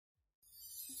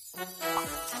What's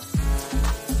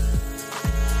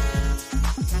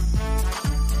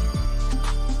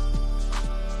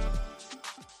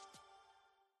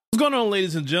going on,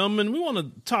 ladies and gentlemen? We want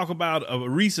to talk about a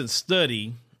recent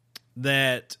study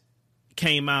that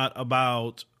came out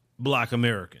about Black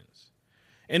Americans.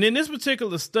 And in this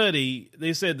particular study,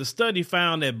 they said the study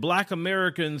found that Black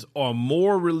Americans are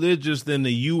more religious than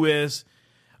the U.S.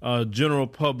 General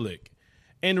public.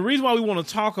 And the reason why we want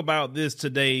to talk about this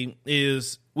today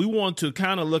is we want to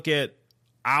kind of look at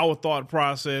our thought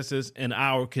processes and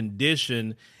our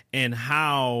condition and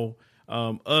how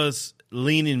us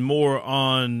leaning more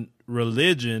on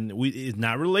religion, it's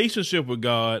not relationship with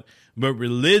God, but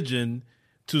religion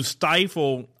to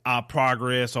stifle our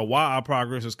progress, or why our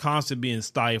progress is constantly being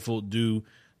stifled due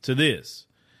to this.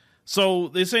 So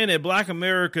they're saying that Black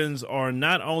Americans are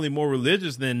not only more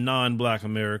religious than non-Black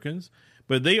Americans,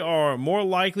 but they are more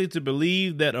likely to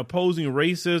believe that opposing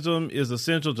racism is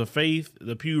essential to faith,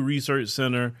 the Pew Research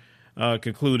Center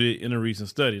concluded in a recent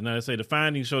study. Now, they say the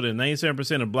findings show that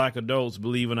 97% of Black adults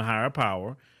believe in a higher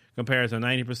power, compared to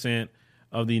 90%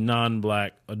 of the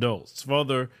non-Black adults.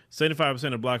 Further,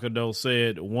 75% of Black adults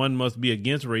said one must be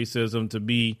against racism to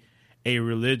be a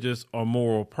religious or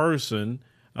moral person.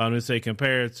 They say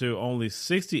compared to only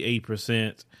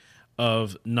 68%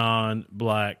 of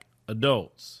non-Black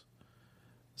adults.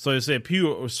 So it said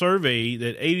Pew surveyed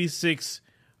that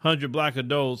 8,600 Black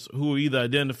adults who were either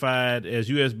identified as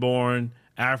U.S. born,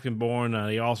 African born,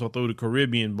 they also threw the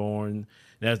Caribbean born.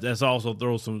 That's also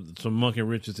throw some monkey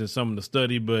wrenches in some of the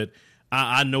study, but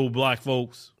I know Black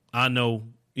folks. I know,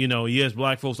 yes,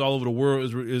 Black folks all over the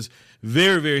world is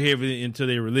very, very heavy into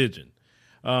their religion.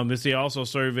 They say also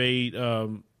surveyed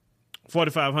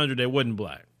 4,500 that wasn't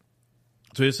Black.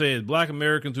 So it says Black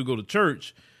Americans who go to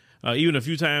church even a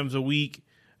few times a week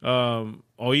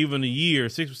or even a year,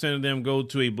 6% of them go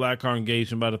to a Black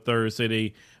congregation. About a third say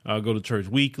they go to church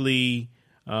weekly.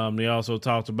 They also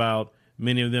talked about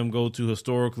many of them go to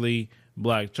historically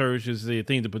Black churches. They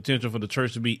think the potential for the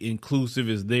church to be inclusive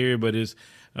is there, but it's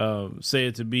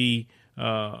said to be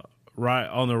right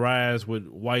on the rise with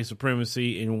white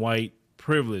supremacy and white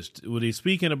privilege. What they're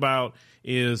speaking about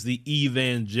is the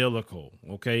evangelical.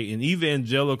 Okay, an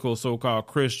evangelical so-called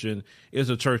Christian is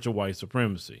a church of white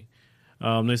supremacy.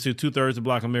 They say 2/3 of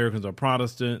Black Americans are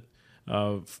Protestant,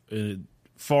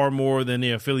 far more than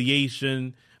their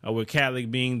affiliation. With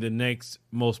Catholic being the next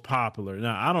most popular.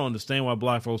 Now, I don't understand why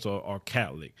Black folks are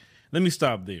Catholic. Let me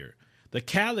stop there. The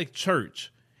Catholic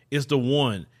Church is the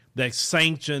one that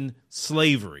sanctioned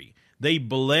slavery. They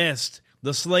blessed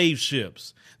the slave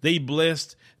ships. They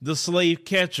blessed the slave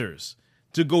catchers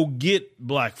to go get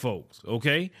Black folks,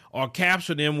 okay, or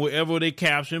capture them wherever they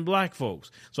capturing Black folks.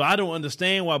 So I don't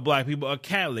understand why Black people are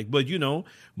Catholic. But, a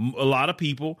lot of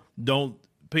people don't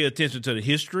pay attention to the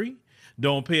history.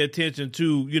 Don't pay attention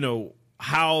to,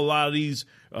 how a lot of these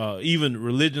even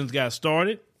religions got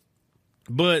started.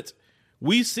 But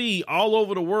we see all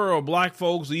over the world, Black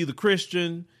folks are either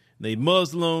Christian, they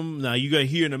Muslim. Now you got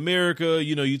here in America,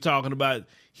 you're talking about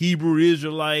Hebrew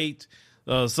Israelite.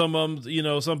 Some of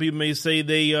them, some people may say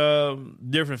they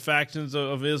different factions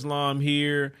of Islam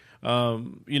here.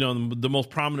 The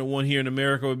most prominent one here in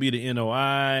America would be the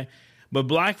NOI. But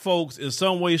Black folks in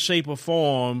some way, shape or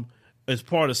form as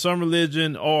part of some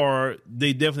religion, or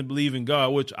they definitely believe in God,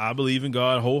 which I believe in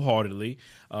God wholeheartedly.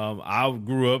 I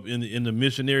grew up in the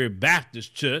missionary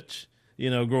Baptist church,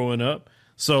 growing up.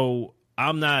 So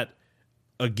I'm not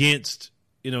against,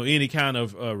 any kind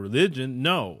of religion.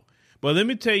 No. But let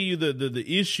me tell you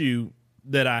the issue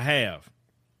that I have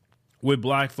with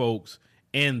Black folks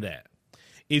and that.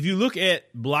 If you look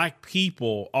at Black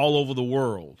people all over the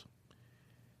world,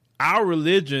 our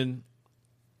religion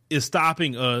is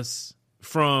stopping us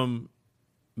from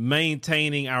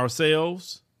maintaining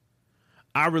ourselves,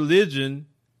 our religion,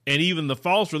 and even the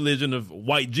false religion of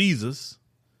white Jesus.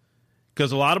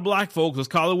 Because a lot of Black folks, let's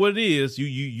call it what it is,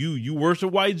 you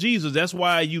worship white Jesus. That's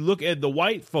why you look at the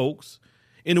white folks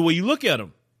in the way you look at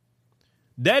them.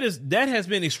 That has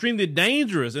been extremely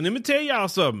dangerous. And let me tell y'all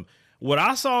something. What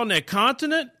I saw on that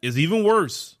continent is even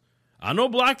worse. I know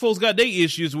Black folks got their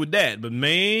issues with that, but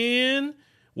man,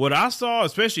 what I saw,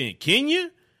 especially in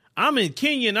Kenya, I'm in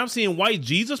Kenya and I'm seeing white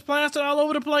Jesus plastered all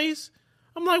over the place.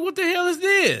 I'm like, what the hell is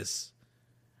this?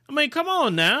 I mean, come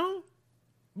on now.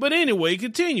 But anyway,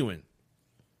 continuing.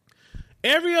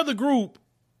 Every other group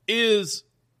is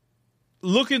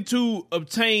looking to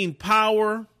obtain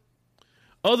power.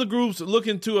 Other groups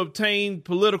looking to obtain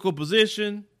political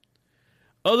position.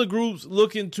 Other groups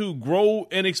looking to grow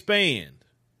and expand.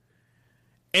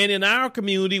 And in our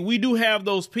community, we do have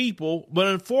those people, but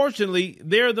unfortunately,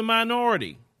 they're the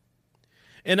minority.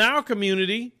 In our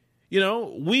community,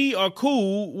 we are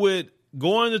cool with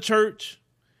going to church,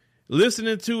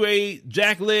 listening to a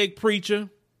jackleg preacher,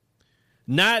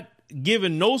 not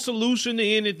giving no solution to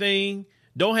anything,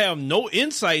 don't have no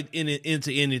insight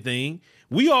into anything.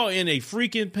 We are in a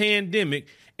freaking pandemic,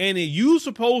 and you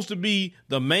supposed to be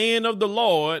the man of the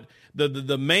Lord,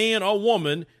 the man or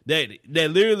woman that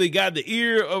literally got the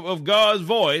ear of God's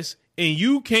voice, and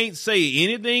you can't say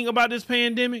anything about this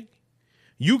pandemic.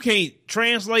 You can't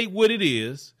translate what it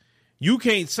is. You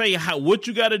can't say what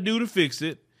you got to do to fix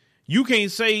it. You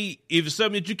can't say if it's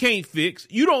something that you can't fix.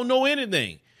 You don't know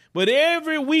anything. But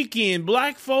every weekend,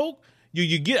 black folk,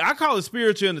 you get, I call it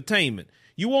spiritual entertainment.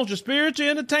 You want your spiritual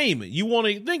entertainment. You want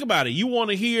to think about it. You want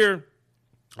to hear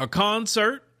a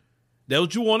concert. That's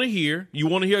what you want to hear. You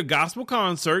want to hear a gospel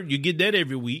concert. You get that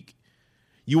every week.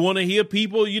 You want to hear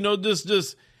people,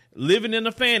 just living in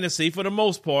a fantasy for the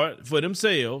most part for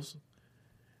themselves.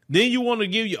 Then you want to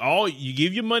give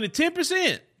your money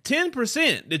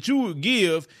 10% that you would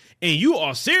give, and you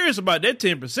are serious about that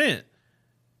 10%.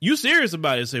 You serious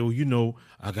about it. Say, well,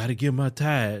 I got to give my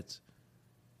tithes.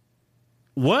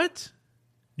 What?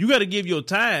 You got to give your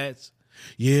tithes?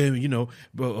 Yeah,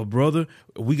 brother,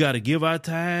 we got to give our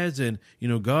tithes, and,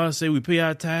 God say we pay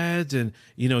our tithes, and,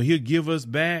 he'll give us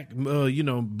back,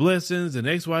 blessings and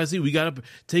X, Y, Z. We got to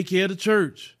take care of the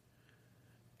church.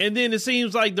 And then it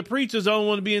seems like the preachers don't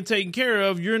want to be taken care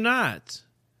of. You're not.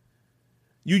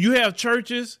 You have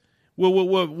churches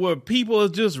where people are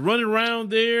just running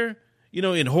around there, in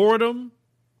whoredom.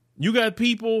 You got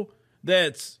people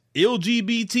that's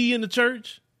LGBT in the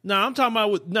church. Now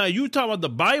you talking about the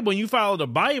Bible, and you follow the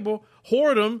Bible.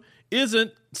 Whoredom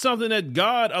isn't something that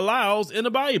God allows in the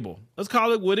Bible. Let's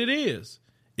call it what it is.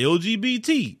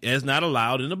 LGBT is not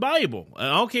allowed in the Bible. I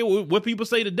don't care what people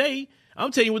say today.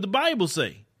 I'm telling you what the Bible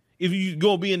say. If you're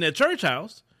going to be in that church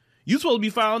house, you're supposed to be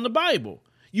following the Bible.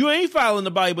 You ain't following the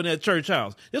Bible in that church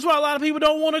house. That's why a lot of people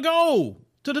don't want to go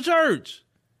to the church.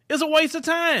 It's a waste of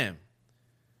time.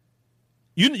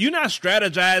 You're not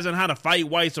strategizing how to fight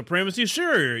white supremacy.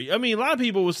 Sure. I mean, a lot of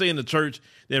people will say in the church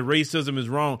that racism is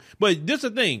wrong. But this is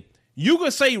the thing. You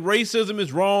could say racism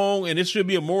is wrong and it should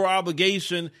be a moral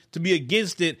obligation to be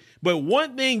against it. But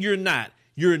one thing you're not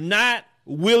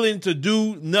willing to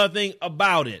do nothing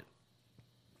about it.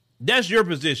 That's your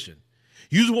position.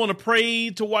 You just want to pray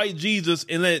to white Jesus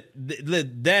and let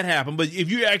that happen. But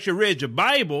if you actually read your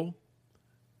Bible,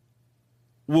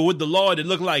 with the Lord that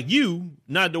looked like you,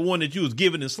 not the one that you was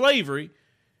given in slavery,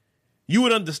 you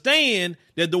would understand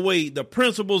that the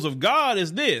principles of God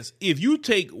is this. If you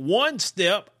take one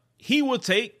step, he will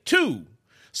take two.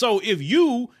 So if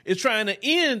you is trying to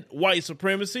end white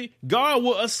supremacy, God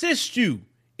will assist you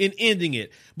in ending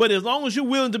it. But as long as you're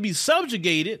willing to be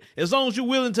subjugated, as long as you're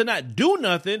willing to not do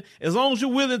nothing, as long as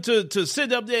you're willing to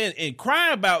sit up there and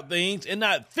cry about things and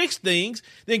not fix things,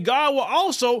 then God will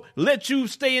also let you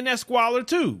stay in that squalor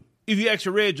too. If you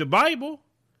actually read your Bible,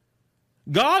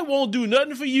 God won't do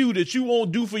nothing for you that you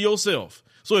won't do for yourself.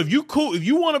 So if you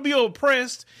want to be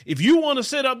oppressed, if you want to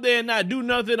sit up there and not do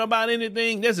nothing about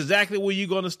anything, that's exactly where you're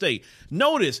going to stay.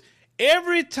 Notice,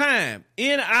 every time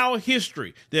in our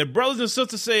history that brothers and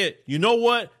sisters said, you know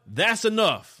what, that's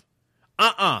enough.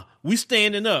 We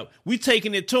standing up. We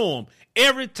taking it to them.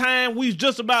 Every time we've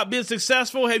just about been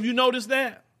successful. Have you noticed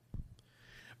that?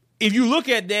 If you look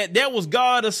at that, that was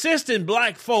God assisting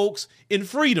black folks in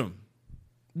freedom.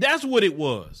 That's what it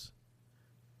was.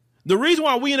 The reason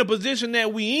why we in a position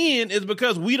that we in is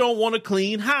because we don't want a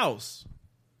clean house.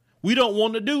 We don't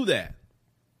want to do that.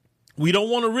 We don't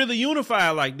want to really unify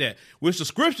like that, which the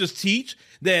scriptures teach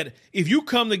that if you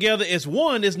come together as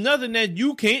one, there's nothing that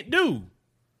you can't do.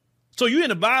 So you're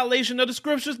in a violation of the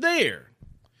scriptures there.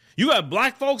 You got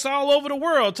black folks all over the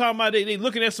world talking about they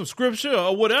looking at some scripture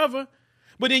or whatever,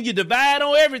 but then you divide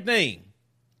on everything.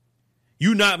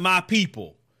 You not my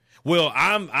people. Well,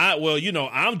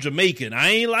 I'm Jamaican. I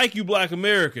ain't like you black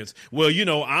Americans. Well,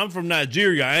 I'm from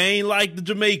Nigeria. I ain't like the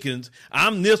Jamaicans.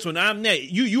 I'm this one. I'm that.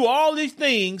 You all these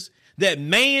things that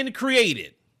man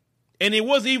created. And it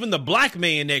wasn't even the black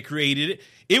man that created it.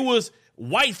 It was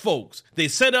white folks. They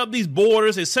set up these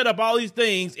borders. They set up all these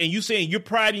things. And you saying you're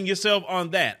priding yourself on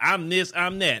that. I'm this,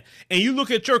 I'm that. And you look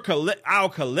at our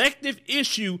collective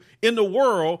issue in the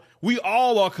world. We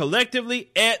all are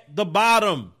collectively at the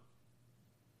bottom.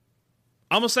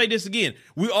 I'm going to say this again.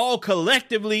 We all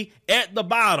collectively at the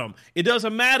bottom. It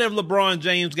doesn't matter if LeBron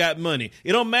James got money.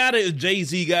 It don't matter if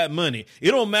Jay-Z got money.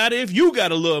 It don't matter if you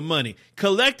got a little money.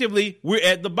 Collectively, we're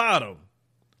at the bottom.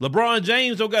 LeBron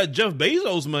James don't got Jeff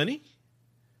Bezos money.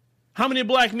 How many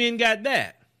black men got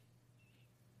that?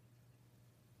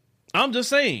 I'm just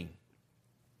saying.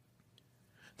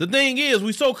 The thing is,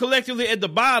 we so collectively at the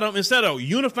bottom, instead of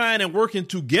unifying and working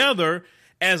together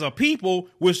as a people,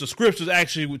 which the scriptures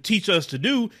actually would teach us to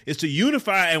do, is to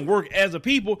unify and work as a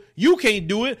people. You can't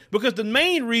do it because the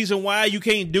main reason why you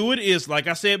can't do it is, like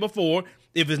I said before,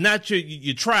 if it's not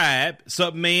your tribe,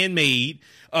 something man-made,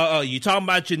 you're talking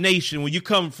about your nation, where you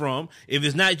come from. If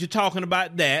it's not, you're talking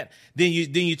about that, then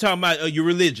you're talking about your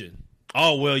religion.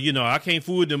 Oh, well, I can't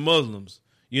fool with the Muslims.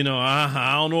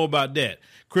 I don't know about that.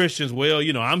 Christians, well,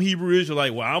 I'm Hebrew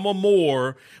Israelite. Well, I'm a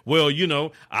Moor. Well,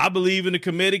 I believe in the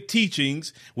Kemetic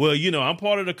teachings. Well, I'm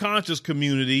part of the conscious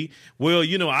community. Well,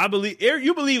 I believe,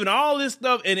 you believe in all this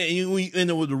stuff, and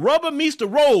the rubber meets the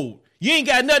road. You ain't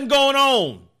got nothing going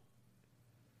on.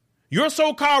 Your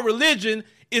so-called religion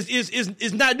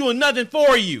is not doing nothing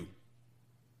for you.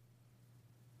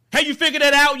 Have you figured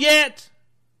that out yet?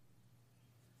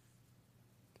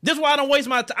 This is why I don't waste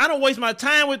my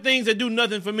time with things that do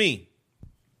nothing for me.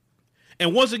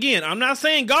 And once again, I'm not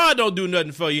saying God don't do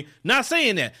nothing for you. Not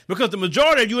saying that, because the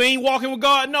majority of you ain't walking with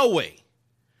God no way.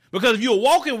 Because if you were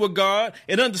walking with God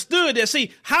and understood that,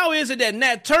 see, how is it that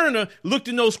Nat Turner looked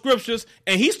in those scriptures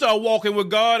and he started walking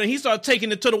with God and he started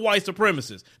taking it to the white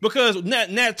supremacists? Because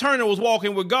Nat Turner was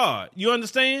walking with God. You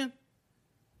understand?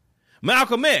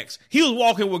 Malcolm X, he was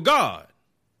walking with God.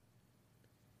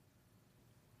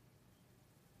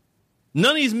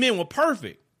 None of these men were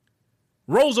perfect.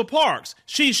 Rosa Parks,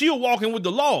 she was walking with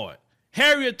the Lord.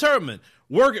 Harriet Tubman,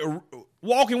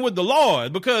 walking with the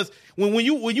Lord, because when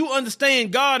you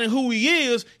understand God and who he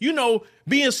is,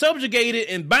 being subjugated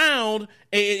and bound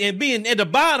and being at the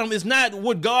bottom is not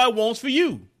what God wants for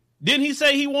you. Didn't he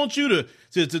say he wants you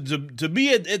to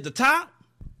be at the top?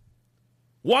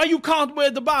 Why are you comfortable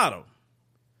at the bottom?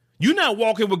 You're not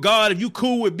walking with God if you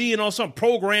cool with being on some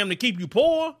program to keep you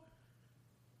poor.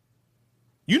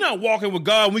 You're not walking with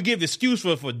God when we give excuse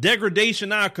for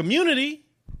degradation in our community.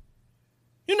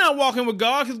 You're not walking with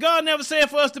God because God never said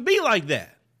for us to be like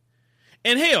that.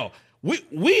 And hell,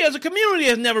 we as a community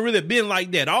has never really been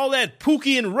like that. All that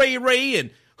Pookie and Ray Ray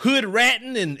and hood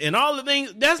ratting and all the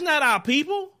things, that's not our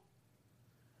people.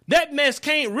 That mess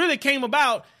came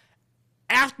about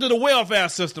after the welfare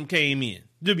system came in.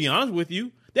 To be honest with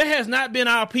you, that has not been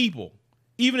our people.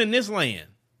 Even in this land,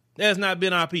 that has not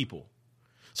been our people.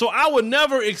 So I would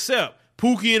never accept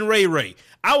Pookie and Ray Ray.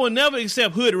 I will never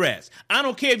accept hood rats. I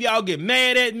don't care if y'all get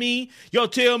mad at me. Y'all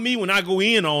tell me when I go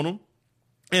in on them,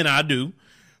 and I do.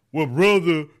 Well,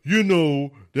 brother,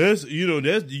 that's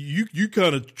you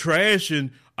kind of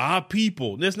trashing our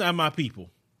people. That's not my people.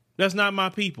 That's not my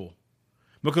people.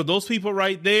 Because those people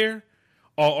right there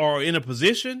are in a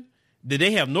position that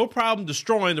they have no problem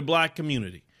destroying the black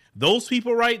community. Those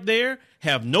people right there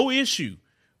have no issue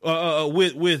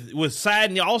with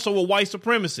siding also with white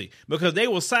supremacy, because they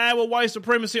will side with white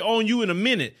supremacy on you in a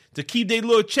minute to keep their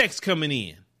little checks coming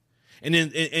in. And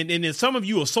then some of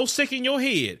you are so sick in your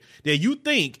head that you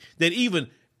think that even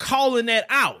calling that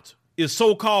out is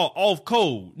so-called off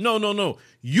code. No.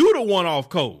 You the one off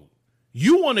code.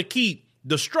 You want to keep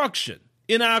destruction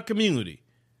in our community.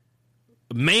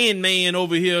 Man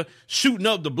over here shooting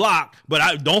up the block, but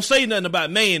I don't say nothing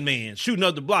about man shooting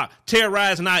up the block,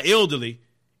 terrorizing our elderly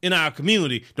in our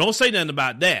community. Don't say nothing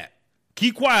about that.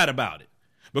 Keep quiet about it,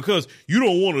 because you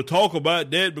don't want to talk about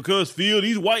that because Phil,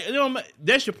 these white,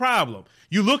 that's your problem.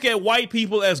 You look at white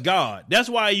people as God. That's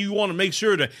why you want to make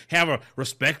sure to have a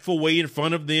respectful way in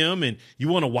front of them, and you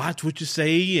want to watch what you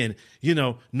say, and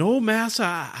no,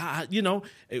 master,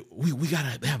 we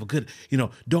gotta have a good,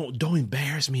 don't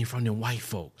embarrass me in front of them white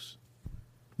folks.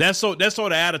 That's sort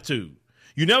of attitude.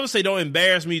 You never say don't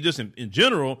embarrass me just in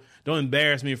general. Don't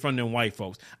embarrass me in front of them white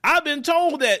folks. I've been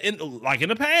told that in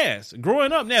the past,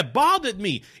 growing up, and that bothered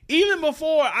me. Even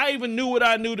before I even knew what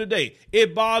I knew today,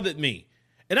 it bothered me.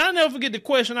 And I'll never forget the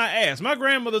question I asked. My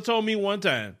grandmother told me one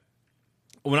time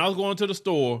when I was going to the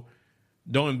store,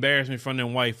 don't embarrass me in front of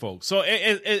them white folks. So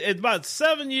at about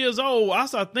 7 years old, I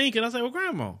started thinking, I said, well,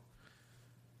 Grandma,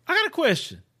 I got a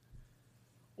question.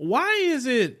 Why is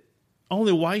it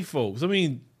only white folks? I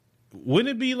mean, wouldn't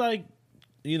it be like,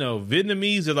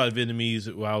 Vietnamese? There's a lot of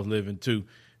Vietnamese where I was living too.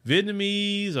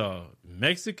 Vietnamese or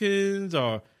Mexicans,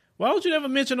 or why don't you never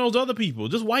mention those other people?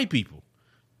 Just white people.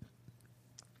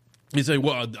 You say,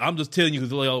 well, I'm just telling you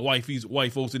because there are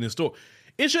white folks in the store.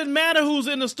 It shouldn't matter who's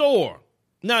in the store.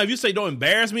 Now, if you say don't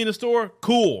embarrass me in the store,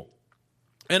 cool.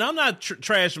 And I'm not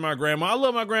trashing my grandma. I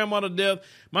love my grandma to death.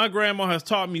 My grandma has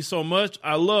taught me so much.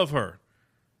 I love her.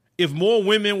 If more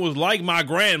women was like my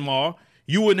grandma,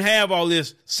 you wouldn't have all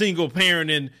this single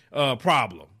parenting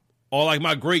problem, or like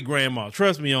my great grandma.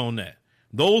 Trust me on that.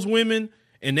 Those women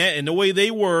and the way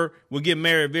they were would get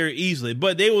married very easily.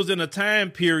 But they was in a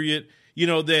time period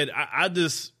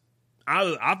that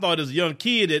I thought as a young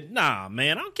kid that, nah,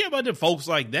 man, I don't care about them folks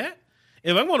like that.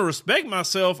 If I'm going to respect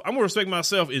myself, I'm going to respect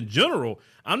myself in general.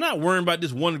 I'm not worrying about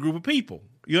this one group of people.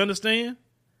 You understand?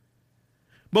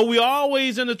 But we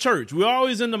always in the church. We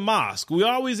always in the mosque. We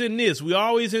always in this. We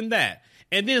always in that.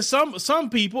 And then some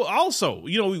people also,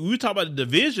 we talk about the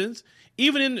divisions,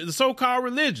 even in the so-called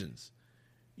religions.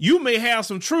 You may have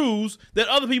some truths that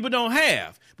other people don't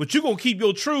have, but you're going to keep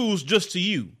your truths just to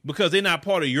you because they're not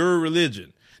part of your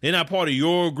religion. They're not part of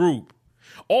your group.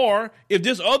 Or if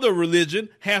this other religion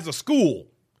has a school,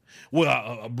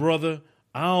 well, brother,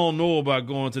 I don't know about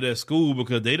going to that school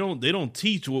because they don't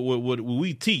teach what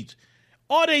we teach.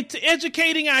 Are they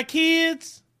educating our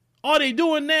kids? Are they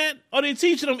doing that? Are they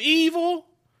teaching them evil?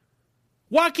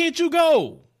 Why can't you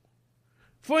go?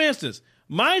 For instance,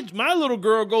 my little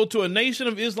girl go to a Nation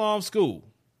of Islam school.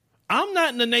 I'm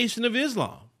not in the Nation of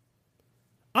Islam.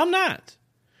 I'm not.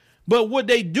 But what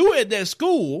they do at that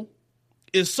school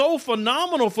is so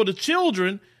phenomenal for the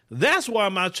children. That's why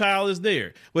my child is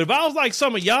there. But if I was like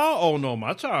some of y'all, oh no,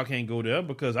 my child can't go there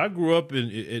because I grew up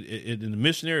in the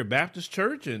Missionary Baptist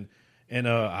Church and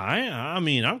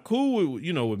I'm cool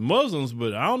with Muslims,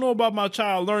 but I don't know about my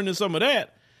child learning some of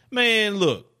that. Man,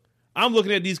 look, I'm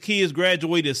looking at these kids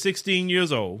graduated at 16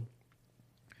 years old.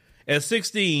 At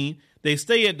 16, they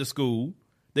stay at the school.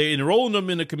 They're enrolling them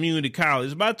in a community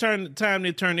college. By the time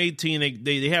they turn 18,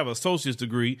 they have an associate's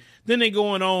degree. Then they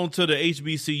going on to the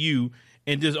HBCU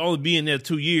and just only being there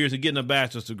 2 years and getting a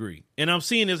bachelor's degree. And I'm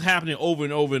seeing this happening over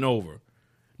and over and over.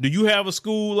 Do you have a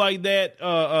school like that?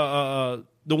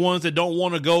 The ones that don't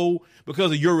want to go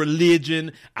because of your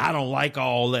religion. I don't like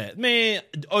all that, man.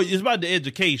 It's about the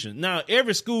education. Now,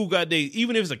 every school got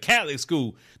even if it's a Catholic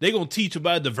school, they're going to teach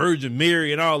about the Virgin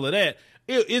Mary and all of that.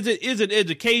 Is it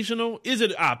educational? Is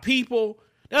it our people?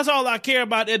 That's all I care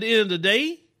about at the end of the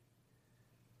day.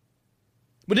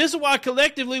 But this is why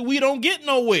collectively we don't get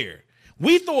nowhere.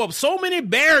 We throw up so many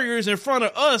barriers in front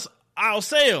of us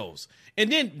ourselves.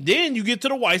 And then you get to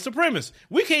the white supremacists.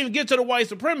 We can't even get to the white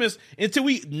supremacists until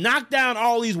we knock down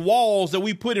all these walls that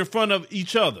we put in front of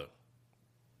each other.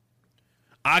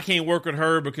 I can't work with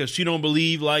her because she don't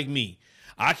believe like me.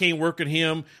 I can't work with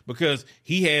him because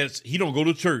he don't go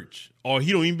to church or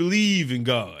he don't even believe in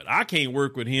God. I can't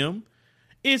work with him.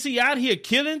 Is he out here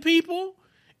killing people?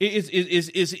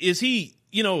 Is he,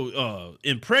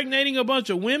 impregnating a bunch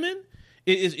of women?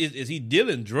 Is he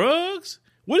dealing drugs?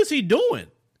 What is he doing?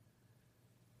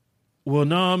 Well,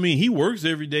 no, I mean, he works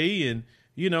every day and,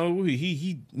 he's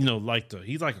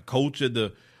like a coach at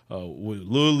the with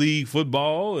Little League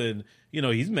football and,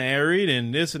 he's married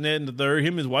and this and that and the third.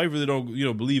 Him and his wife really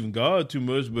don't, believe in God too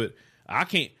much, but I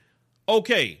can't.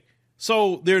 Okay,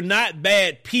 so they're not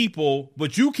bad people,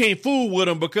 but you can't fool with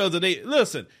them because of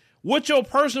listen, what your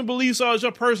personal beliefs are is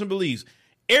your personal beliefs.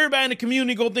 Everybody in the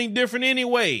community gonna think different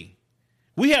anyway.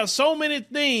 We have so many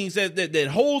things that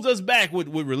holds us back with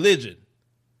religion.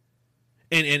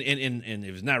 And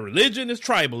if it's not religion, it's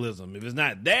tribalism. If it's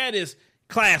not that, it's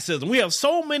classism. We have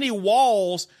so many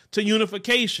walls to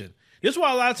unification. This is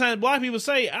why a lot of times black people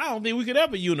say, I don't think we could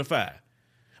ever unify.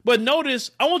 But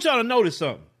notice, I want y'all to notice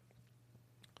something.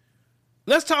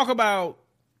 Let's talk about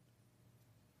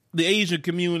the Asian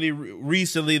community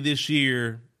recently this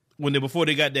year before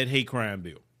they got that hate crime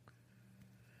bill.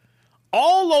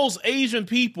 All those Asian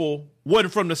people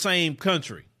wasn't from the same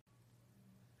country.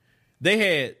 They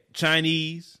had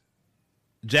Chinese,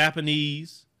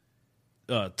 Japanese,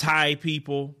 Thai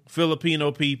people,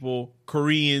 Filipino people,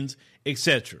 Koreans,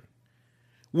 etc.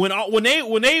 When they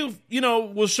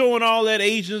was showing all that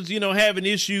Asians, having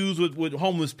issues with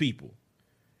homeless people,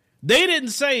 they didn't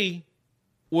say,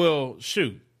 well,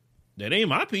 shoot, that ain't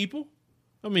my people.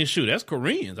 I mean, shoot, that's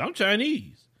Koreans. I'm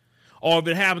Chinese. Or if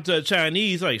it happened to a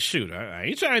Chinese, like, shoot, I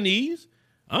ain't Chinese.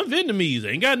 I'm Vietnamese.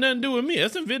 Ain't got nothing to do with me.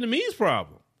 That's a Vietnamese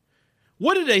problem.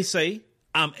 What did they say?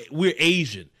 We're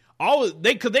Asian.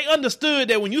 Because they understood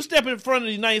that when you step in front of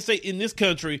the United States in this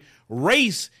country,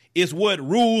 race is what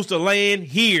rules the land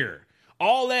here.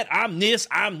 All that, I'm this,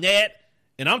 I'm that.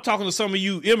 And I'm talking to some of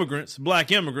you immigrants,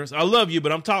 black immigrants. I love you,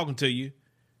 but I'm talking to you.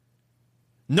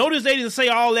 Notice they didn't say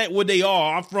all that what they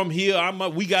are. I'm from here.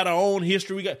 We got our own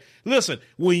history. Listen,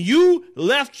 when you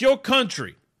left your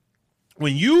country,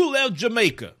 when you left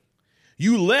Jamaica,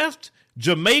 you left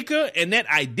Jamaica and that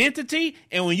identity.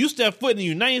 And when you step foot in the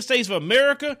United States of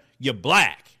America, you're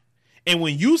black. And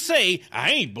when you say,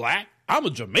 I ain't black, I'm a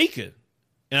Jamaican.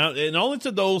 And only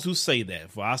to those who say that,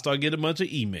 before I start getting a bunch of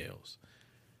emails.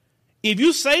 If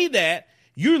you say that,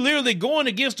 you're literally going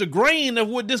against the grain of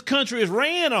what this country is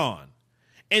ran on.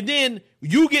 And then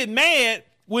you get mad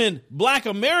when black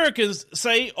Americans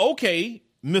say, okay,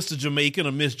 Mr. Jamaican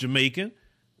or Miss Jamaican,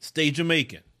 stay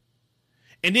Jamaican.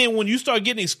 And then when you start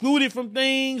getting excluded from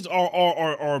things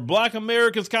or black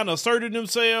Americans kind of asserted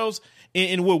themselves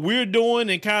in what we're doing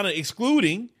and kind of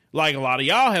excluding, like a lot of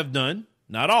y'all have done,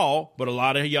 not all, but a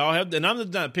lot of y'all have. And I'm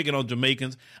just not picking on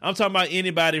Jamaicans. I'm talking about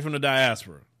anybody from the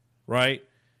diaspora, right?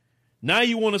 Now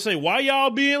you want to say, why y'all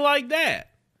being like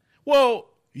that? Well,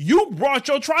 you brought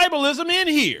your tribalism in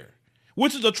here,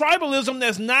 which is a tribalism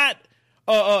that's not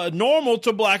normal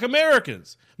to black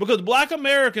Americans, because black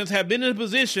Americans have been in a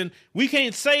position we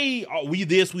can't say, oh, we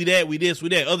this, we that, we this, we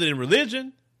that, other than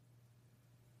religion.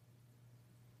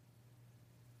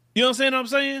 You understand what I'm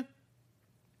saying?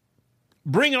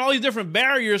 Bringing all these different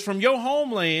barriers from your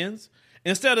homelands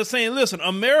instead of saying, listen,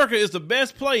 America is the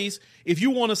best place if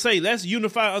you want to say, let's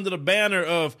unify under the banner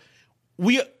of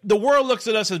the world looks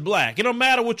at us as black. It don't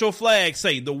matter what your flag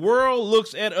say. The world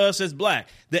looks at us as black.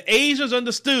 The Asians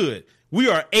understood. We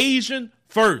are Asian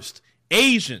first.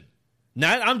 Asian.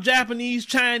 Not I'm Japanese,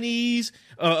 Chinese,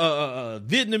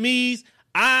 Vietnamese.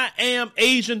 I am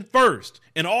Asian first.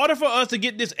 In order for us to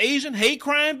get this Asian hate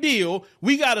crime bill,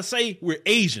 we got to say we're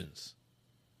Asians.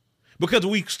 Because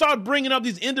we start bringing up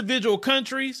these individual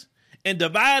countries and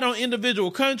divide on individual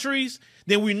countries,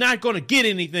 then we're not going to get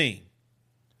anything.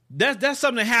 That's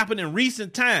something that happened in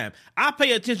recent time. I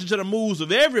pay attention to the moves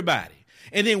of everybody.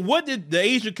 And then what did the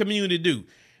Asian community do?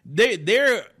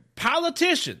 Their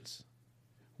politicians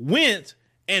went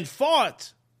and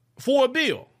fought for a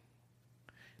bill.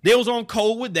 They was on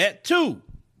code with that too.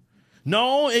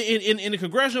 No, in the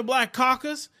Congressional Black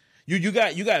Caucus, you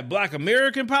got black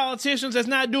American politicians that's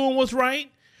not doing what's right.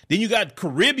 Then you got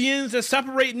Caribbeans that's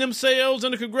separating themselves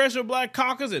in the Congressional Black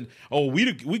Caucus, and we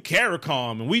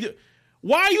CARICOM, and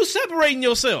why are you separating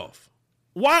yourself?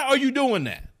 Why are you doing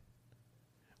that?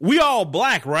 We all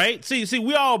black, right? See,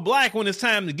 we all black when it's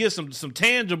time to get some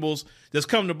tangibles that's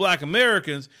coming to black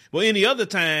Americans. But any other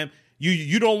time,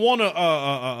 you don't want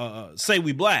to say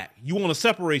we black. You want to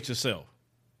separate yourself.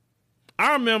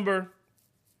 I remember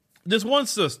this one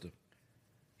sister,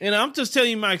 and I'm just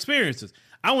telling you my experiences.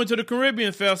 I went to the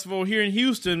Caribbean Festival here in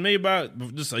Houston, maybe about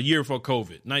just a year before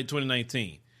COVID,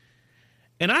 2019.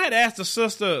 And I had asked the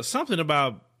sister something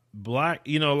about black,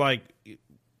 like,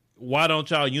 why don't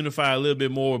y'all unify a little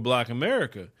bit more with black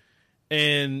America?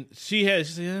 And she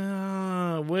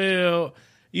said, well,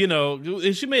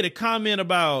 and she made a comment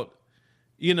about,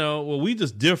 well, we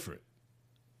just different.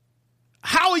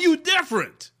 How are you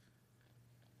different?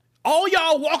 All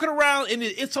y'all walking around, and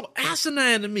it's so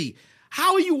asinine to me.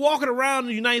 How are you walking around in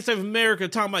the United States of America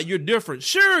talking about you're different?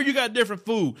 Sure, you got different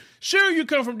food. Sure, you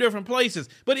come from different places.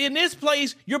 But in this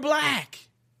place, you're black.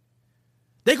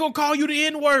 They gonna call you the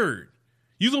N-word.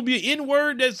 You're gonna be an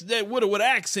N-word that with an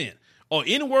accent, or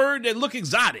N-word that look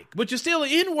exotic. But you're still an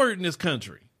N-word in this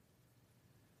country.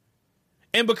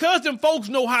 And because them folks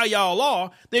know how y'all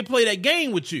are, they play that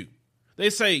game with you. They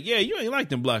say, yeah, you ain't like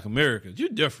them black Americans. You're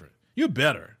different. You're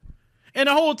better. And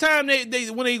the whole time when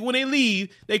they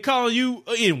leave, they call you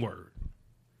an N-word.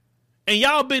 And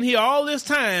y'all been here all this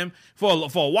time for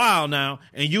a while now,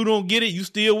 and you don't get it. You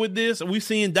still with this. And we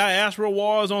seeing diaspora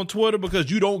wars on Twitter because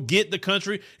you don't get the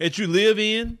country that you live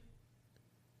in.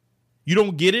 You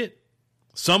don't get it.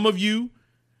 Some of you,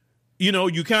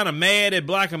 you kind of mad at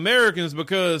black Americans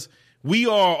because we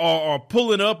are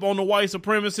pulling up on the white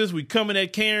supremacists. We coming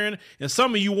at Karen, and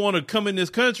some of you want to come in this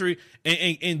country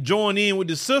and join in with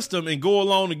the system and go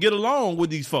along and get along with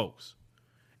these folks.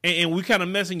 And we kind of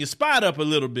messing your spot up a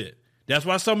little bit. That's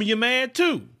why some of you mad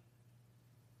too.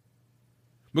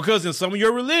 Because in some of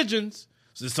your religions,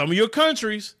 in some of your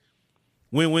countries,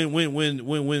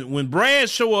 when Brad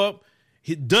show up,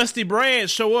 Dusty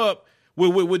Brad show up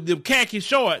with the khaki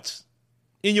shorts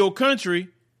in your country,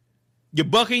 you're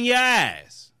bucking your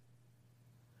eyes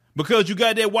because you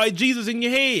got that white Jesus in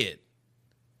your head.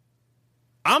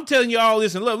 I'm telling you all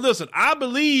this, and listen, I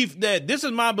believe that this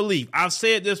is my belief. I've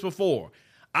said this before.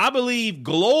 I believe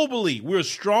globally we're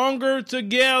stronger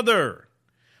together.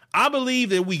 I believe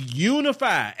that we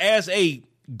unify as a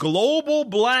global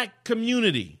black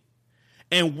community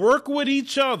and work with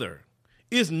each other.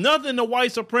 It's nothing the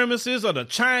white supremacists or the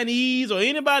Chinese or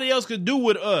anybody else could do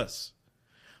with us.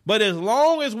 But as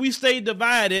long as we stay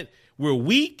divided, we're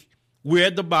weak, we're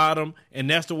at the bottom, and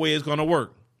that's the way it's going to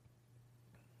work.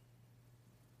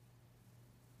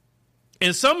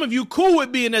 And some of you cool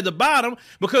with being at the bottom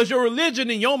because your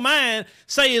religion and your mind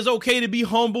say it's okay to be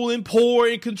humble and poor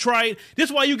and contrite.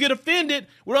 This is why you get offended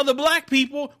with other black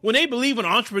people when they believe in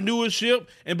entrepreneurship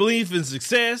and believe in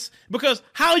success. Because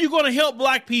how are you going to help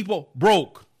black people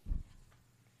broke?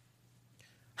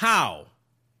 How?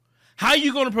 How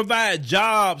you going to provide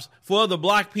jobs for other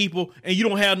black people and you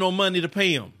don't have no money to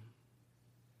pay them?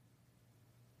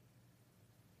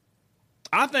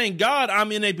 I thank God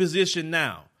I'm in a position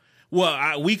now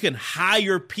where we can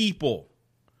hire people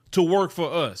to work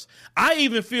for us. I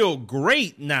even feel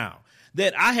great now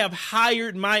that I have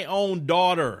hired my own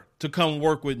daughter to come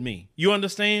work with me. You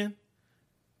understand?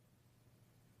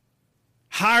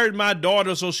 Hired my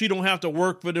daughter so she don't have to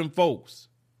work for them folks.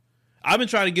 I've been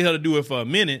trying to get her to do it for a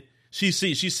minute. She's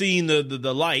seen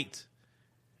the light,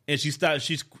 and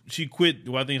she quit.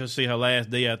 Well, I think she'll say her last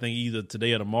day. I think either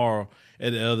today or tomorrow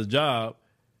at the other job.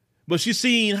 But she's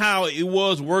seen how it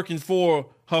was working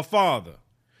for her father.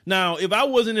 Now, if I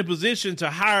wasn't in a position to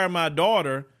hire my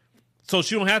daughter so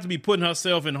she don't have to be putting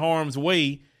herself in harm's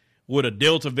way with a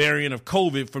Delta variant of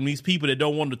COVID from these people that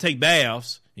don't want to take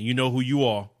baths, and you know who you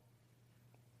are.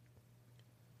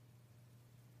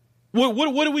 What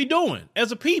are we doing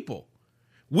as a people?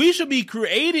 We should be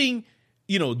creating,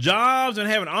 jobs and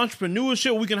having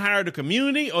entrepreneurship. We can hire the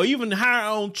community or even hire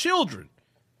our own children.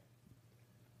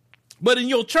 But in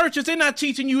your churches, they're not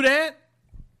teaching you that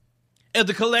as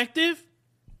a collective.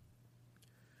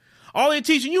 All they're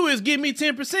teaching you is give me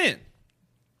 10%.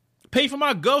 Pay for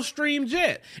my Gulfstream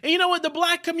jet. And you know what? The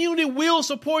black community will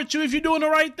support you if you're doing the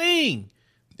right thing.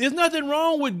 There's nothing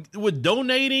wrong with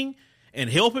donating and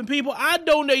helping people. I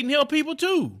donate and help people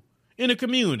too in the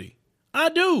community. I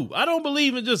do. I don't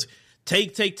believe in just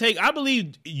take. I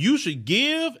believe you should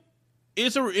give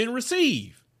and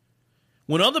receive.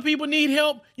 When other people need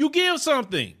help, you give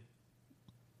something.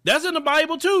 That's in the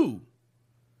Bible too.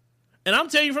 And I'm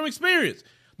telling you from experience,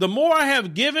 the more I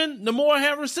have given, the more I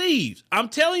have received. I'm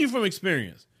telling you from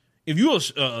experience. If you're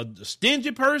a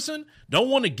stingy person, don't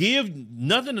want to give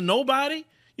nothing to nobody,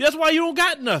 that's why you don't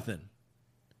got nothing.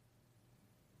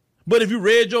 But if you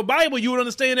read your Bible, you would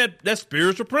understand that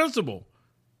spiritual principle,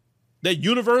 that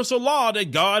universal law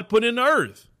that God put in the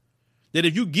earth, that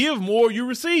if you give more, you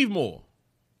receive more.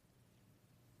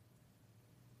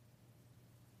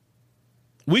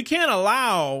 We can't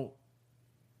allow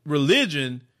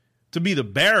religion to be the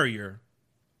barrier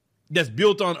that's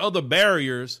built on other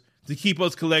barriers to keep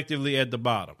us collectively at the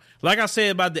bottom. Like I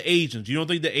said about the Asians, you don't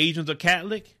think the Asians are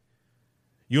Catholic?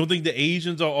 You don't think the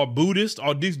Asians are Buddhist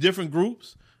or these different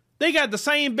groups? They got the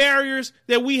same barriers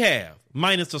that we have,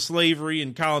 minus the slavery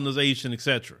and colonization,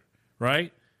 etc.,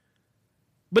 right?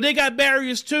 But they got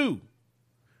barriers too.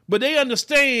 But they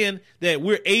understand that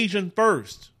we're Asian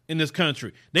first in this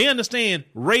country. They understand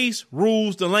race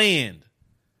rules the land.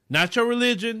 Not your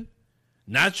religion,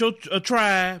 not your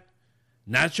tribe,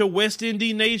 not your West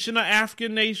Indian nation or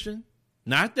African nation.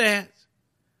 Not that.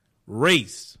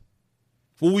 Race.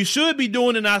 What we should be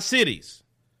doing in our cities.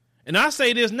 And I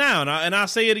say this now, and I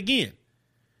say it again.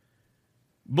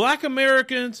 Black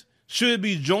Americans should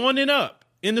be joining up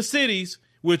in the cities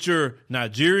with your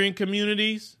Nigerian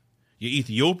communities, your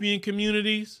Ethiopian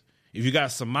communities, if you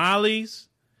got Somalis,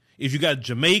 if you got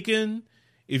Jamaican,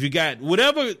 if you got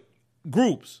whatever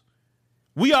groups,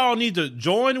 we all need to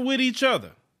join with each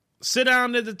other, sit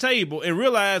down at the table and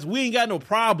realize we ain't got no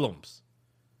problems.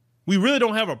 We really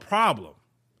don't have a problem.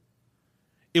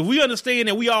 If we understand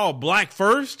that we all black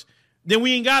first, then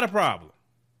we ain't got a problem.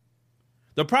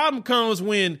 The problem comes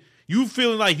when you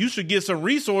feeling like you should get some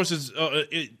resources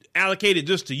allocated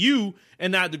just to you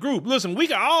and not the group. Listen,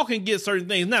 we all can get certain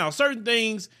things. Now, certain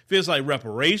things feels like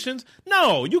reparations.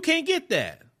 No, you can't get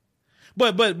that.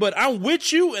 But I'm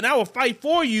with you and I will fight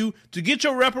for you to get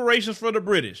your reparations for the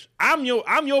British. I'm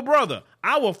your brother.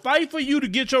 I will fight for you to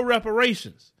get your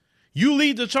reparations. You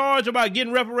lead the charge about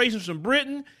getting reparations from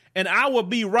Britain, and I will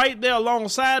be right there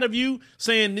alongside of you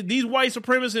saying these white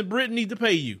supremacists in Britain need to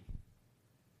pay you.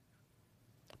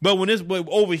 But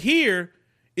over here,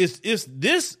 it's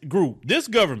this group, this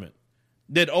government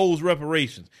that owes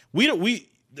reparations.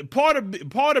 Part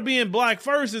of being black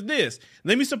first is this.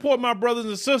 Let me support my brothers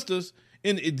and sisters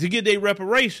to get their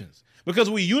reparations, because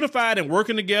we unified and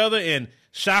working together and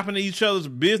shopping at each other's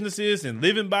businesses and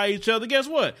living by each other. Guess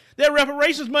what? That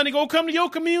reparations money gonna come to your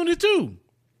community too.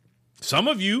 Some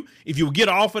of you, if you get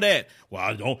off of that,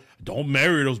 well, don't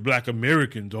marry those black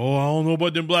Americans. Oh, I don't know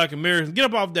about them black Americans. Get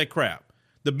up off that crap.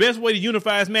 The best way to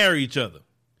unify is marry each other.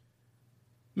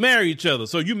 Marry each other.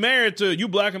 So you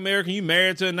black American, you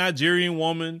married to a Nigerian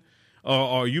woman,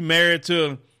 or you married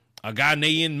to a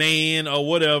Ghanaian man or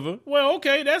whatever. Well,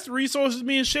 okay, that's resources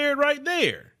being shared right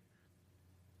there.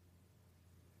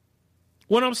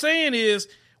 What I'm saying is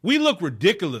we look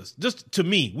ridiculous. Just to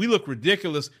me, we look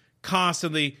ridiculous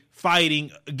constantly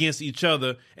fighting against each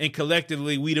other, and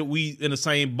collectively we in the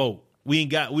same boat. We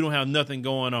don't have nothing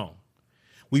going on.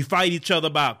 We fight each other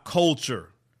about culture,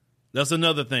 That's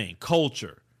another thing.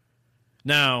 Culture.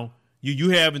 Now,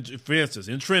 you have, for instance,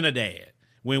 in Trinidad,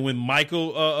 when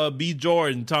Michael B.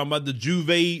 Jordan talking about the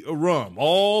Juve rum.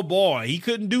 Oh, boy, he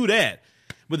couldn't do that.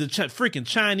 But the freaking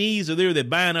Chinese are there, they're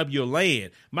buying up your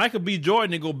land. Michael B.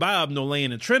 Jordan didn't go buy up no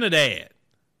land in Trinidad.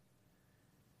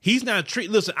 He's not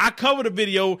listen, I covered a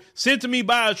video sent to me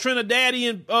by a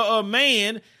Trinidadian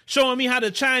man showing me how the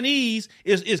Chinese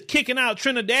is kicking out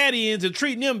Trinidadians and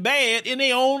treating them bad in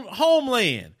their own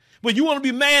homeland. But you want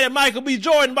to be mad at Michael B.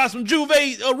 Jordan about some Juve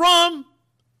rum?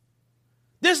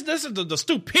 This is the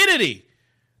stupidity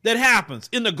that happens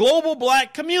in the global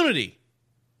black community.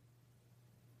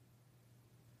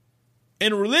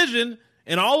 And religion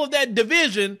and all of that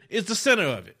division is the center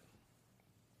of it.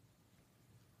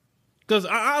 Because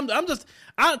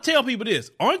I tell people this.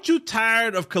 Aren't you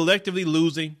tired of collectively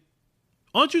losing?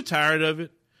 Aren't you tired of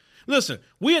it? Listen,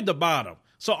 we're at the bottom.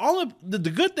 So the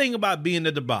good thing about being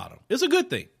at the bottom, it's a good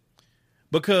thing.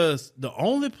 Because the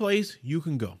only place you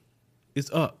can go is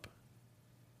up.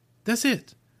 That's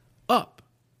it. Up.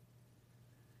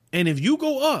 And if you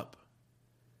go up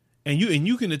and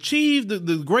you can achieve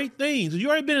the great things, you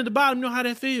already been at the bottom, you know how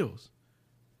that feels.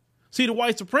 See, the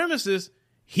white supremacist,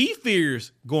 he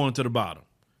fears going to the bottom.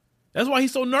 That's why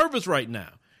he's so nervous right now.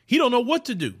 He don't know what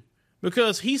to do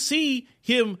because he see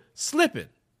him slipping.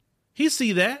 He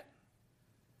see that.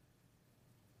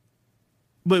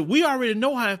 But we already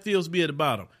know how it feels to be at the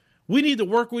bottom. We need to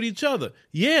work with each other.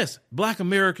 Yes, black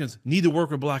Americans need to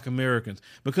work with black Americans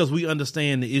because we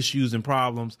understand the issues and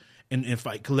problems and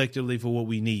fight collectively for what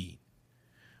we need.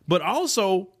 But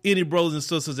also any brothers and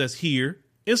sisters that's here,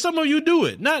 and some of you do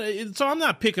it. So I'm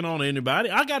not picking on anybody.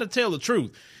 I got to tell the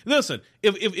truth. Listen,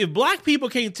 if black people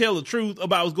can't tell the truth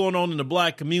about what's going on in the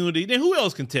black community, then who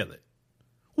else can tell it?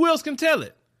 Who else can tell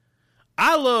it?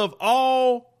 I love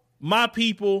all my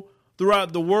people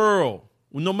throughout the world,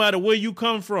 no matter where you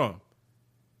come from.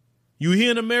 You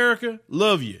here in America,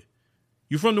 love you.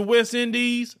 You from the West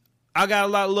Indies, I got a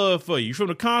lot of love for you. You from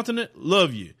the continent,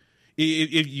 love you.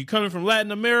 If you coming from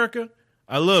Latin America,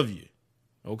 I love you.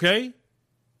 Okay?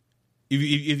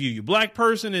 If you're a black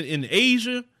person in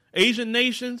Asia, Asian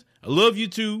nations, I love you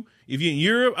too. If you're in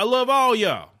Europe, I love all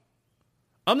y'all.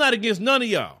 I'm not against none of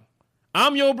y'all.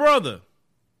 I'm your brother.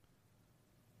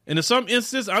 And in some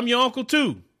instances, I'm your uncle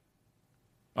too.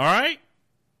 All right?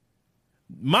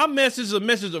 My message is a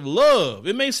message of love.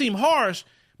 It may seem harsh,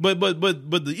 but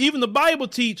even the Bible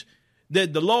teach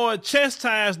that the Lord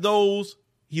chastised those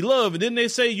he loved. And then they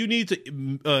say you need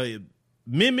to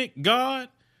mimic God.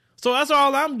 So that's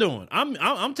all I'm doing.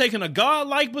 I'm taking a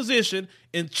God-like position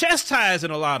and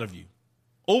chastising a lot of you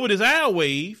over this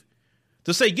airwave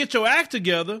to say, get your act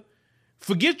together.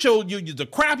 Forget the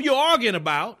crap you're arguing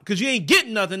about because you ain't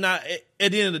getting nothing now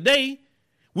at the end of the day.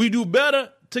 We do better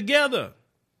together.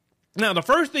 Now, the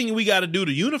first thing we got to do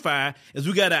to unify is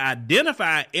we got to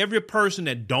identify every person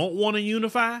that don't want to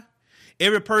unify,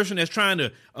 every person that's trying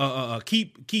to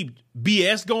keep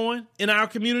BS going in our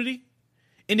community.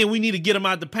 And then we need to get them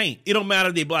out the paint. It don't matter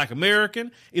if they black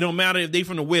American. It don't matter if they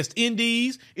from the West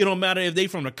Indies. It don't matter if they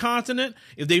from the continent,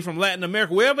 if they from Latin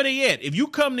America, wherever they at. If you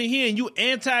come to here and you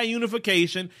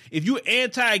anti-unification, if you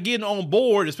anti getting on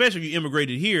board, especially if you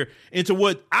immigrated here, into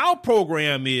what our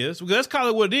program is, because let's call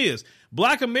it what it is.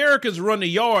 Black Americans run the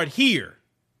yard here.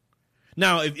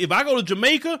 Now, if I go to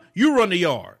Jamaica, you run the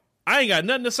yard. I ain't got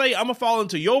nothing to say. I'm going to fall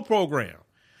into your program.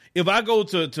 If I go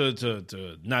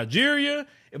to Nigeria,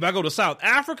 if I go to South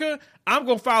Africa, I'm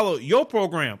going to follow your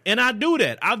program. And I do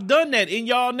that. I've done that in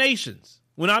y'all nations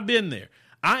when I've been there.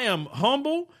 I am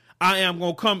humble. I am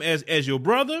going to come as your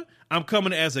brother. I'm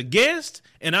coming as a guest,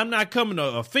 and I'm not coming to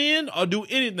offend or do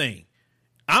anything.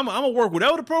 I'm going to work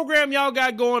whatever the program y'all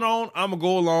got going on, I'm going to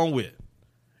go along with.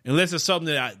 Unless it's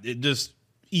something that it's just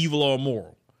evil or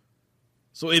immoral.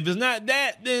 So if it's not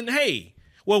that, then hey,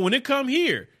 well, when it come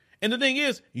here, and the thing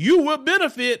is, you will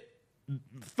benefit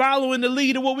following the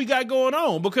lead of what we got going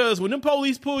on. Because when them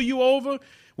police pull you over,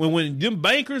 when them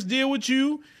bankers deal with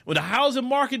you, when the housing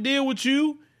market deal with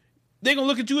you, they're going to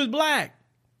look at you as black.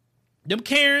 Them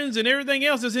Karens and everything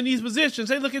else that's in these positions,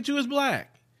 they look at you as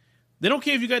black. They don't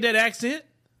care if you got that accent.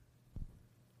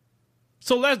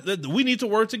 So we need to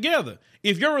work together.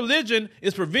 If your religion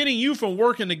is preventing you from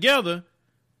working together,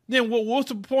 then what's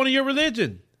the point of your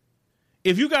religion?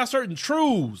 If you got certain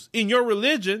truths in your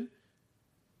religion,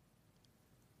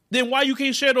 then why you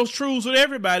can't share those truths with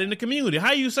everybody in the community?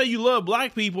 How you say you love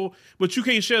black people, but you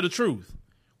can't share the truth?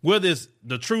 Whether it's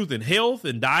the truth in health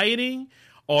and dieting,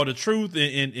 or the truth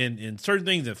in certain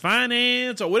things in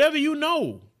finance, or whatever you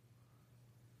know.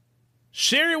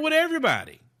 Share it with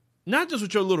everybody, not just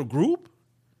with your little group.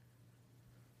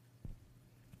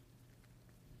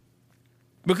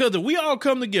 Because if we all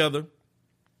come together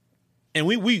and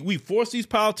we force these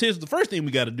politicians, the first thing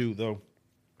we got to do, though,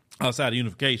 outside of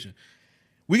unification,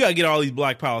 we got to get all these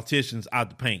black politicians out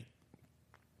the paint.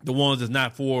 The ones that's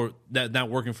not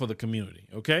working for the community,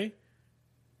 okay?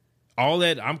 All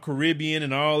that, I'm Caribbean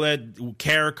and all that,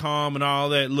 CARICOM and all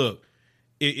that. Look,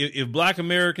 if black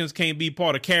Americans can't be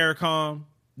part of CARICOM,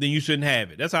 then you shouldn't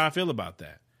have it. That's how I feel about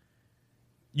that.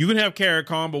 You can have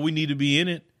CARICOM, but we need to be in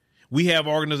it. We have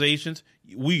organizations.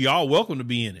 We all welcome to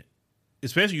be in it,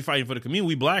 especially you fighting for the community.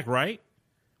 We black, right?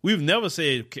 We've never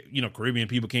said, Caribbean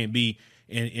people can't be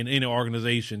in any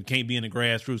organization, can't be in the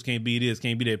grassroots, can't be this,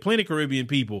 can't be that. Plenty of Caribbean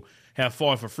people have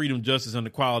fought for freedom, justice, and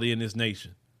equality in this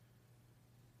nation.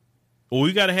 Well,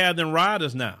 we got to have them ride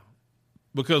us now,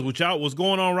 because what's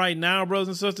going on right now, brothers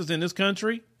and sisters, in this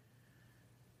country,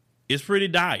 it's pretty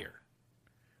dire.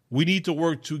 We need to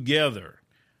work together,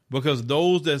 because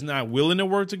those that's not willing to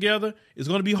work together, it's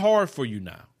going to be hard for you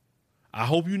now. I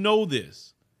hope you know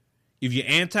this. If you're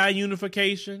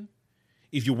anti-unification,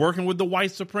 if you're working with the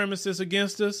white supremacists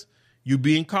against us, you're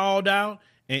being called out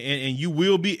and you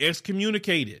will be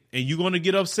excommunicated. And you're going to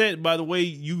get upset by the way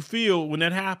you feel when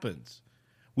that happens.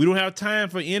 We don't have time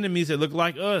for enemies that look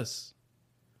like us.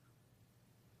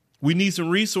 We need some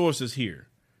resources here.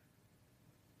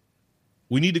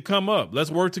 We need to come up.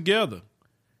 Let's work together.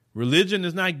 Religion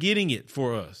is not getting it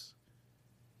for us.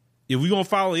 If we're going to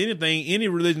follow anything, any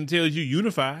religion tells you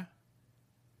unify.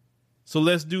 So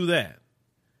let's do that.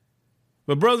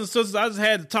 But brothers and sisters, I just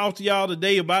had to talk to y'all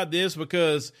today about this,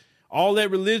 because all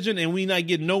that religion and we not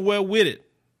getting nowhere with it.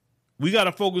 We got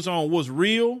to focus on what's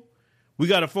real. We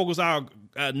got to focus on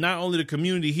not only the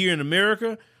community here in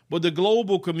America, but the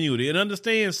global community, and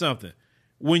understand something.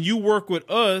 When you work with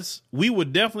us, we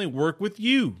would definitely work with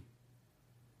you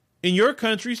in your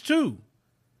countries too.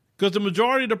 Because the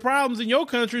majority of the problems in your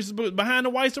countries is behind the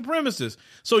white supremacists.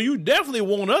 So you definitely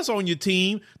want us on your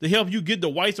team to help you get the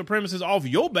white supremacists off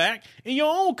your back in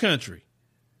your own country.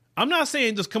 I'm not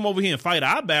saying just come over here and fight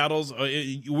our battles.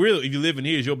 If you live in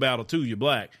here, it's your battle too. You're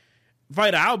black.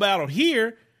 Fight our battle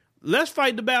here. Let's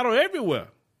fight the battle everywhere.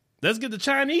 Let's get the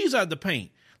Chinese out the paint.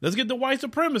 Let's get the white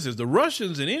supremacists, the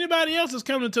Russians, and anybody else that's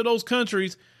coming to those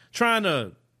countries trying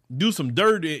to do some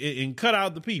dirt and cut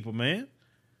out the people, man.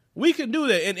 We can do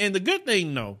that. And the good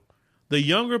thing, though, the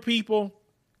younger people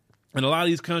in a lot of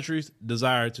these countries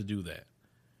desire to do that.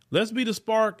 Let's be the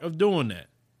spark of doing that.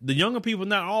 The younger people are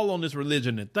not all on this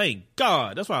religion, and thank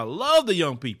God. That's why I love the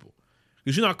young people,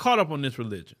 because you're not caught up on this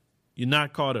religion. You're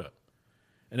not caught up.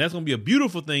 And that's going to be a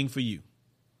beautiful thing for you.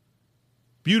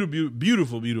 Beautiful,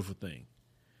 beautiful, beautiful thing.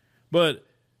 But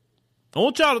I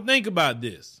want y'all to think about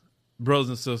this, brothers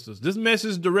and sisters. This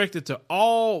message is directed to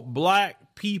all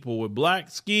black people with black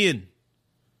skin,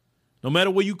 no matter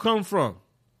where you come from.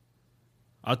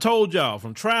 I told y'all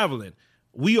from traveling,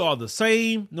 we are the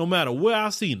same no matter where I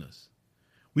seen us.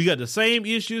 We got the same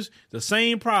issues, the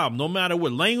same problem, no matter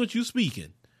what language you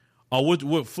speaking or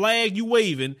what flag you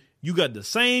waving, you got the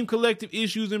same collective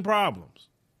issues and problems.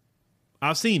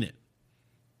 I've seen it.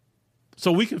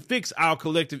 So we can fix our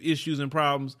collective issues and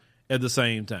problems at the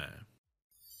same time.